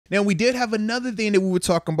Now, we did have another thing that we were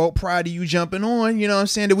talking about prior to you jumping on, you know what I'm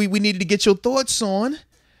saying, that we needed to get your thoughts on.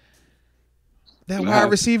 That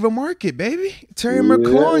wide receiver market, baby. Terry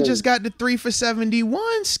McLaurin just got the 3 for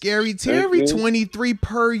 71. Scary Terry, 23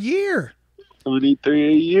 per year. 23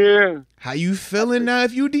 a year. How you feeling now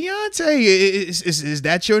if you Diontae? Is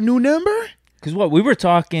that your new number? Because what, we were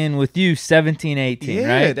talking with you 17, 18, right?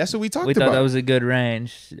 Yeah, that's what we talked about. We thought that was a good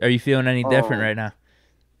range. Are you feeling any different right now?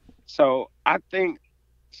 So I think,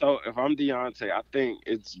 if I'm Diontae, I think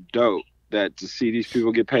it's dope that to see these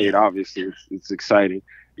people get paid. Obviously, it's exciting.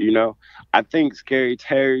 You know, I think Scary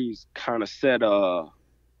Terry's kind of set a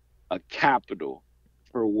capital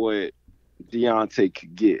for what Diontae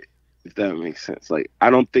could get, if that makes sense. Like, I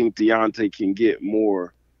don't think Diontae can get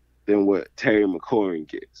more than what Terry McLaurin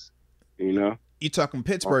gets. You know, you talking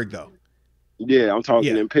Pittsburgh though? Yeah, I'm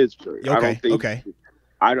talking in Pittsburgh. Okay. I don't think.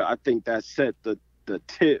 I think that set the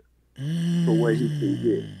tip for what he can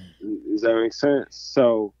get. Does that make sense?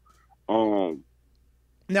 So,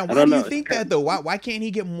 now, why do you think that though? Why can't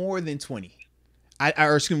he get more than 20?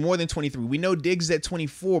 Or excuse me, more than 23. We know Diggs is at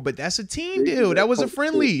 24, but that's a team deal. That was a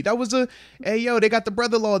friendly. That was hey yo, they got the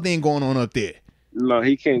brother-in-law thing going on up there. No,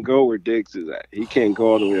 he can't go where Diggs is at. He can't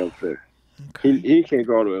go all the way up there. Okay. He can't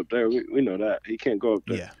go all the way up there. We know that. He can't go up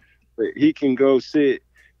there. Yeah. But he can go sit.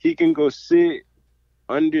 He can go sit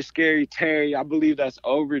under Scary Terry. I believe that's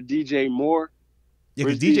over DJ Moore. Yeah,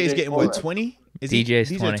 because DJ's getting what, 20?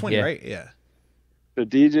 DJ's 20, yeah. Right? Yeah. The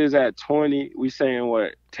DJ's at 20. We saying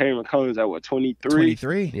what? Terry McLaurin's at what? 23?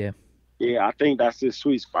 23. Yeah. Yeah, I think that's his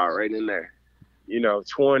sweet spot right in there. You know,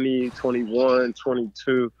 20, 21,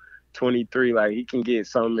 22, 23. Like, he can get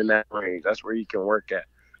something in that range. That's where he can work at.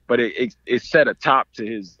 But it set a top to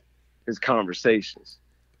his conversations.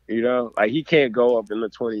 You know, like, he can't go up in the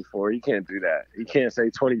 24. He can't do that. He can't say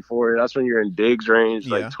 24. That's when you're in Diggs range.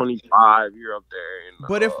 Yeah. Like 25, you're up there.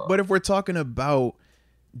 And, but if we're talking about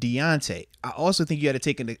Diontae, I also think you got to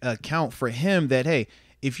take into account for him that, hey,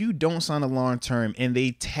 if you don't sign a long term and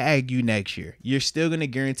they tag you next year, you're still going to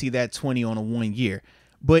guarantee that 20 on a 1 year.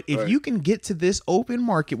 But if you can get to this open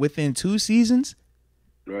market within 2 seasons,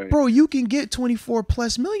 bro, you can get 24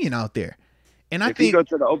 plus million out there. And I think he go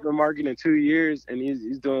to the open market in 2 years and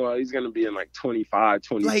he's doing well, he's going to be in like 25,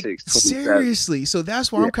 26, like 27. Seriously. So that's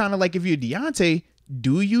why I'm kind of like, if you're Diontae,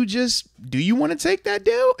 do you want to take that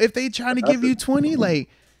deal if they trying to give you 20? Like,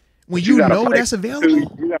 when you know that's available, you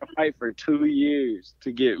gotta fight for 2 years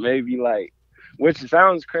to get maybe like, which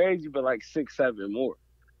sounds crazy, but like 6, 7 more.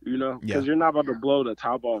 You know, because you're not about to blow the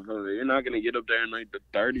top off of it. You're not gonna get up there in like the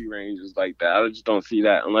 30 ranges like that. I just don't see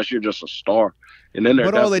that unless you're just a star. And then,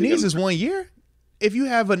 but all it needs is 1 year. If you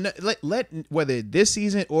have whether this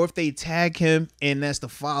season or if they tag him and that's the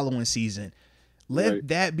following season, let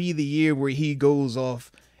that be the year where he goes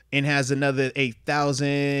off and has another 8,000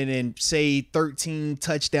 and say 13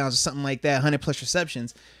 touchdowns or something like that, 100 plus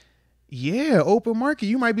receptions. Yeah, open market.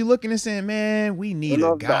 You might be looking and saying, man, we need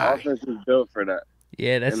a guy. The offense is built for that.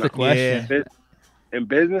 Yeah, that's the question. Yeah. And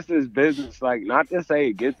business is business. Like, not to say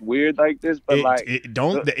it gets weird like this, but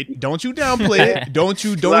don't you downplay it. Don't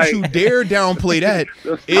you dare downplay that.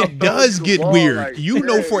 It does get weird. Like, you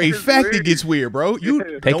know for a fact it gets weird, bro.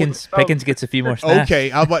 Pickens gets a few more snaps.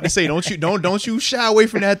 Okay, I was about to say, don't you shy away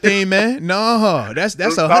from that thing, man. No, that's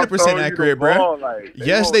 100% accurate, bro. Like,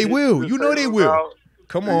 yes, they will. You know they will.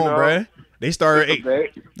 Come on, bro. They start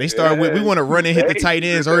with, we want to run and hit the tight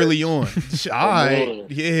ends early on. All right.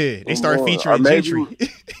 Yeah. They start featuring Gentry.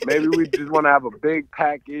 Maybe we just want to have a big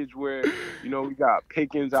package where, you know, we got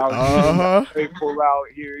Pickens out here, pull out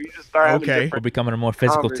here. You just start having different. We're becoming a more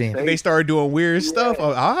physical team. They start doing weird stuff.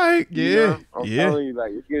 Oh, all right. Yeah. You know, I'm telling you,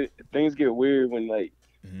 like, things get weird when, like,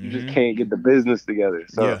 you just can't get the business together.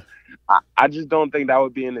 So I just don't think that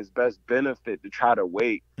would be in his best benefit to try to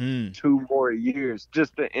wait 2 more years.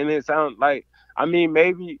 And it sounds like, I mean,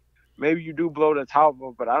 maybe you do blow the top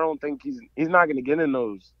off, but I don't think he's not going to get in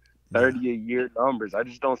those 30 a year numbers. I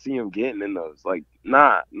just don't see him getting in those. Like,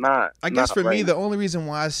 not. I guess for me, the only reason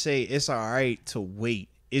why I say it's all right to wait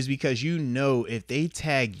is because you know if they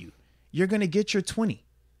tag you, you're going to get your 20.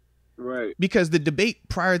 Right. Because the debate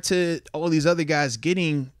prior to all these other guys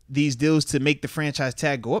getting these deals to make the franchise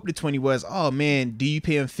tag go up to 20 was, oh man, do you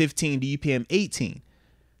pay him 15? Do you pay him 18?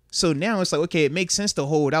 So now it's like, okay, it makes sense to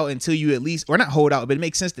hold out until you at least, or not hold out, but it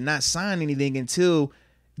makes sense to not sign anything until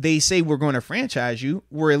they say we're going to franchise you,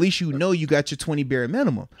 where at least you know you got your 20 bare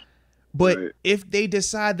minimum. But if they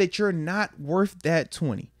decide that you're not worth that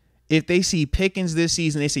 20, if they see Pickens this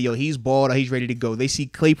season, they say, yo, he's balled or he's ready to go. They see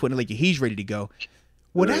Claypool and like, he's ready to go.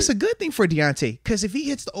 Well, that's a good thing for Diontae, because if he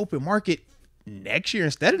hits the open market next year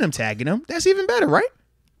instead of them tagging him, that's even better, right?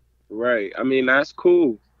 Right. I mean, that's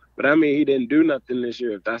cool. But I mean, he didn't do nothing this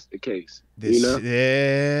year if that's the case.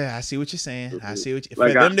 Yeah, I see what you're saying.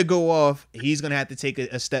 For them to go off, he's gonna have to take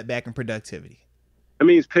a step back in productivity. I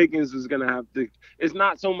mean, Pickens is gonna have to. It's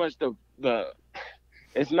not so much the.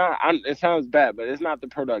 It's not. It sounds bad, but it's not the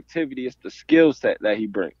productivity. It's the skill set that he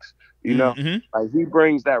brings. Like he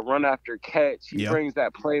brings that run after catch. He brings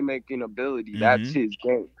that playmaking ability. That's his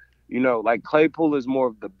game. Like Claypool is more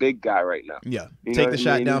of the big guy right now. Yeah, take the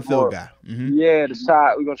shot downfield guy. Yeah, the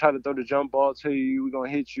shot. We're gonna try to throw the jump ball to you. We're gonna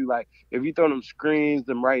hit you. Like if you throw them screens,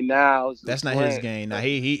 them right now. That's not his game. Now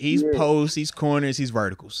he's posts, he's corners, he's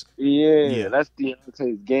verticals. Yeah, that's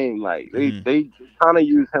Diontae's game. Like they kind of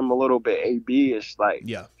use him a little bit AB-ish. Like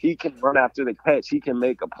he can run after the catch. He can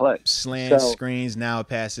make a play. Slants, screens, now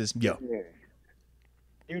passes. Yeah.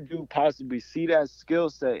 You do possibly see that skill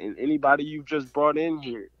set in anybody you've just brought in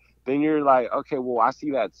here. Then you're like, okay, well, I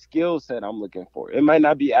see that skill set I'm looking for. It might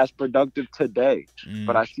not be as productive today,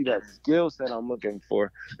 but I see that skill set I'm looking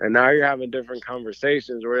for. And now you're having different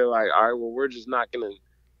conversations where you're like, all right, well, we're just not going to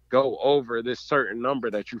go over this certain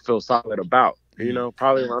number that you feel solid about.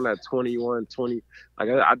 Probably around that 21, 20. Like,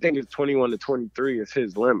 I think it's 21 to 23 is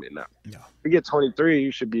his limit now. Yeah. If you get 23,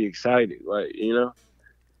 you should be excited. Like,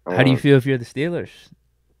 How do you feel if you're the Steelers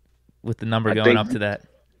with the number going up to that?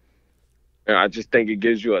 I just think it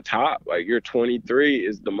gives you a top. Like, your 23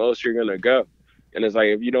 is the most you're going to go. And it's like,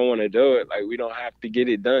 if you don't want to do it, like, we don't have to get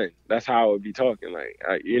it done. That's how I would be talking. Like,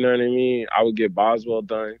 you know what I mean? I would get Boswell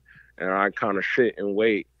done, and I'd kind of sit and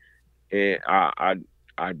wait. And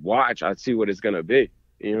I'd watch. I'd see what it's going to be.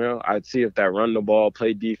 I'd see if that run the ball,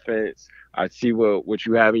 play defense. I'd see what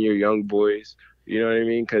you have in your young boys. You know what I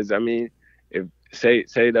mean? Because, I mean, if say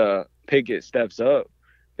the Pickett steps up,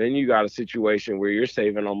 then you got a situation where you're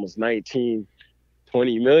saving almost 19,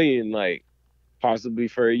 20 million, like possibly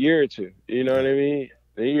for a year or two. You know what I mean?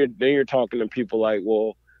 Then you're talking to people like,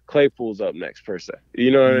 well, Claypool's up next per se. You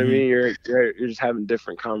know what I mean? You're just having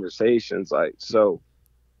different conversations. Like, so,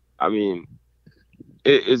 I mean,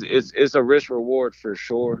 it's a risk reward for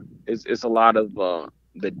sure. It's a lot of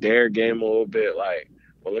the dare game a little bit. Like,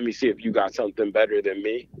 well, let me see if you got something better than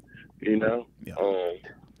me. Yeah.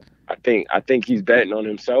 I think he's betting on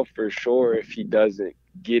himself for sure if he doesn't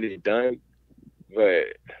get it done.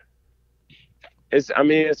 But it's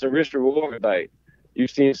a risk reward. Like,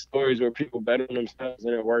 you've seen stories where people bet on themselves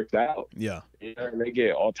and it works out. Yeah. And they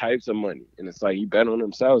get all types of money. And it's like, he bet on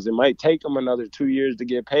themselves. It might take them another 2 years to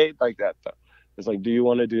get paid like that, though. It's like, do you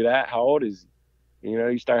want to do that? How old is he?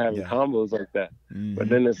 You start having combos like that. But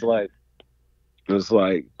then it's like,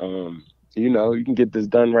 you can get this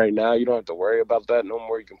done right now. You don't have to worry about that no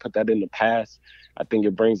more. You can put that in the past. I think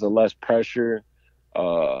it brings less pressure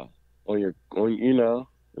it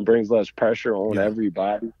brings less pressure on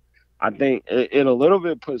everybody. I think it a little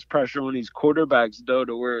bit puts pressure on these quarterbacks, though,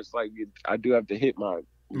 to where it's like, I do have to hit my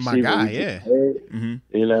guy,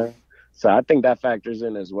 So I think that factors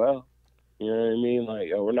in as well. You know what I mean? Like,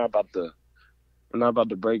 we're not about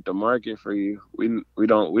to break the market for you. We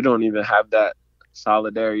don't even have that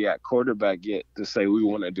solidarity at quarterback yet to say we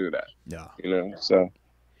want to do that. Yeah. So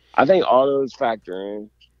I think all those factor in.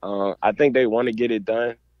 I think they want to get it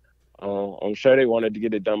done. I'm sure they wanted to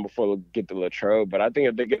get it done before they get the Latrobe, but I think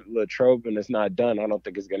if they get Latrobe and it's not done, I don't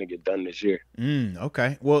think it's going to get done this year.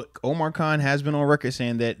 Okay. Well, Omar Khan has been on record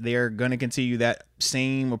saying that they're going to continue that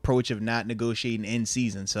same approach of not negotiating in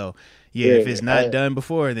season. So, if it's not done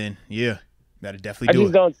before, then gotta definitely do it. I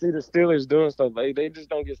just don't see the Steelers doing stuff. Like, they just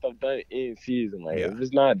don't get stuff done in season. Like, if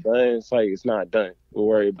it's not done, it's like, it's not done. We'll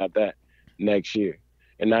worry about that next year.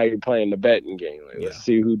 And now you're playing the betting game. Like, let's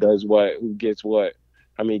see who does what, who gets what.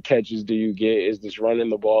 How many catches do you get? Is this running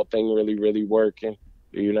the ball thing really, really working?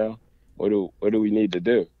 What do we need to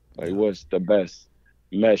do? Like, what's the best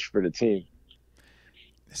mesh for the team?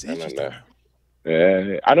 That's interesting.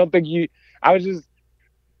 I don't think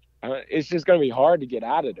it's just gonna be hard to get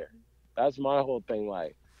out of there. That's my whole thing.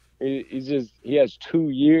 Like, he has 2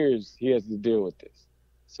 years he has to deal with this.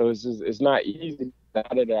 So it's not easy to get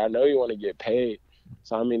out of there. I know you want to get paid.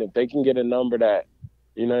 So I mean, if they can get a number that,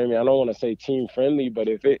 you know what I mean? I don't want to say team friendly, but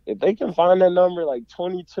if they can find that number like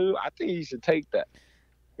 22, I think he should take that.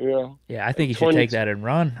 Yeah, I think he should take that and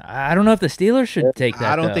run. I don't know if the Steelers should take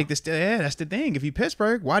that. I don't think the Steelers. Yeah, that's the thing. If you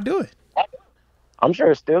Pittsburgh, why do it? I'm sure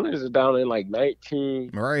Steelers is down in like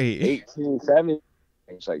 19, 18, 17.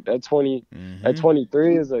 It's like that 20, that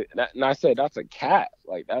 23 is and I said that's a cap.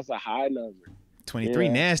 Like, that's a high number. 23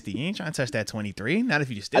 nasty. You ain't trying to touch that 23. Not if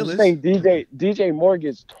you Steelers. I just think DJ Moore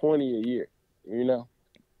gets 20 a year.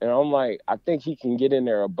 And I'm like, I think he can get in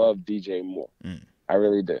there above DJ Moore. I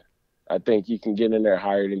really do. I think he can get in there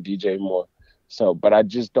higher than DJ Moore. So, but I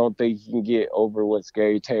just don't think he can get over what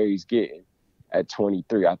Scary Terry's getting at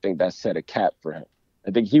 23. I think that set a cap for him.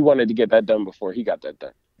 I think he wanted to get that done before he got that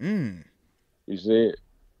done. You see it?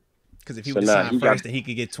 Because if he would sign first, then he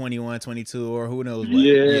could get 21, 22, or who knows what.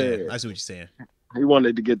 Yeah, I see what you're saying. He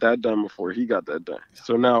wanted to get that done before he got that done.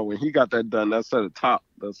 So now when he got that done, that's at the top.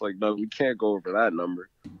 That's like, no, we can't go over that number.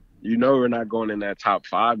 You know we're not going in that top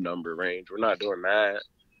 5 number range. We're not doing that.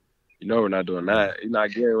 You know we're not doing that. He's not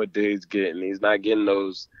getting what Diggs getting. He's not getting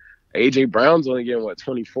those. A.J. Brown's only getting, what,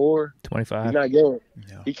 24? 25. He's not getting.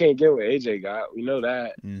 No. He can't get what A.J. got. We know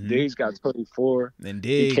that. Diggs got 24. And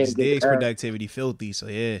Diggs productivity filthy, so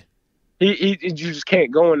yeah. You just can't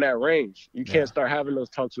go in that range. You can't start having those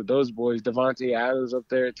talks with those boys. Devontae Adams up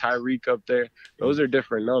there, Tyreek up there. Those are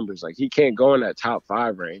different numbers. Like, he can't go in that top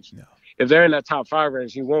 5 range. No. If they're in that top 5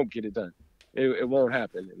 range, he won't get it done. It won't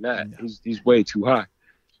happen in that. No. He's way too high.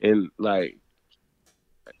 And, like,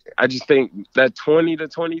 I just think that 20 to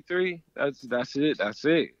 23, that's it. That's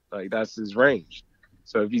it. Like, that's his range.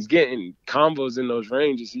 So if he's getting combos in those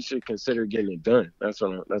ranges, he should consider getting it done. That's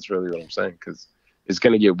really what I'm saying, because it's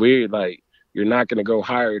going to get weird. Like, you're not going to go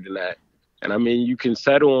higher than that. And, I mean, you can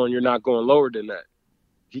settle on you're not going lower than that.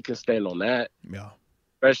 He can stand on that. Yeah.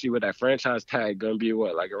 Especially with that franchise tag going to be,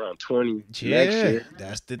 what, like around 20 next year.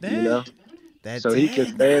 That's the thing. You know? So he can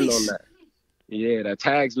stand on that. Yeah, that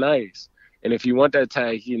tag's nice. And if you want that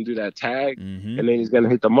tag, he can do that tag, and then he's going to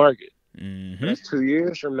hit the market. That's 2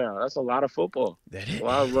 years from now. That's a lot of football. That is. A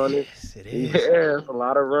lot of running. It is. Yeah, it's a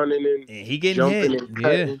lot of running and he getting jumping hit. and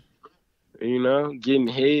cutting. You know, getting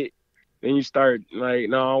hit. Then you start like,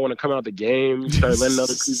 no, I want to come out the game. You start letting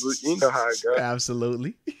other people, you know how it goes.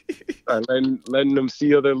 Absolutely. Start letting them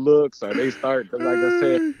see other looks, or they start, like I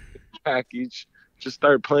said, package. Just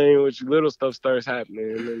start playing with you. Little stuff starts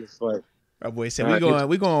happening, and then it's like, my boy said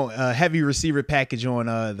we're going heavy receiver package on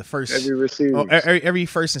the first every receiver, every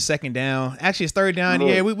first and second down. Actually, it's third down.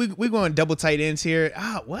 Yeah, we going double tight ends here.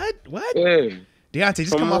 What? Yeah. Diontae,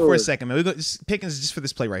 just come off for a second, man. We go Pickens just for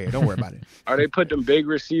this play right here. Don't worry about it. Are they put them big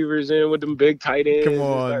receivers in with them big tight ends? Come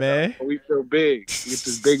on, man. We feel big. We get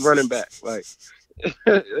this big running back. Like,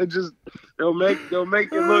 it just they'll make it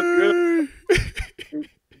look good.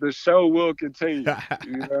 The show will continue.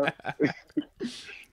 You know.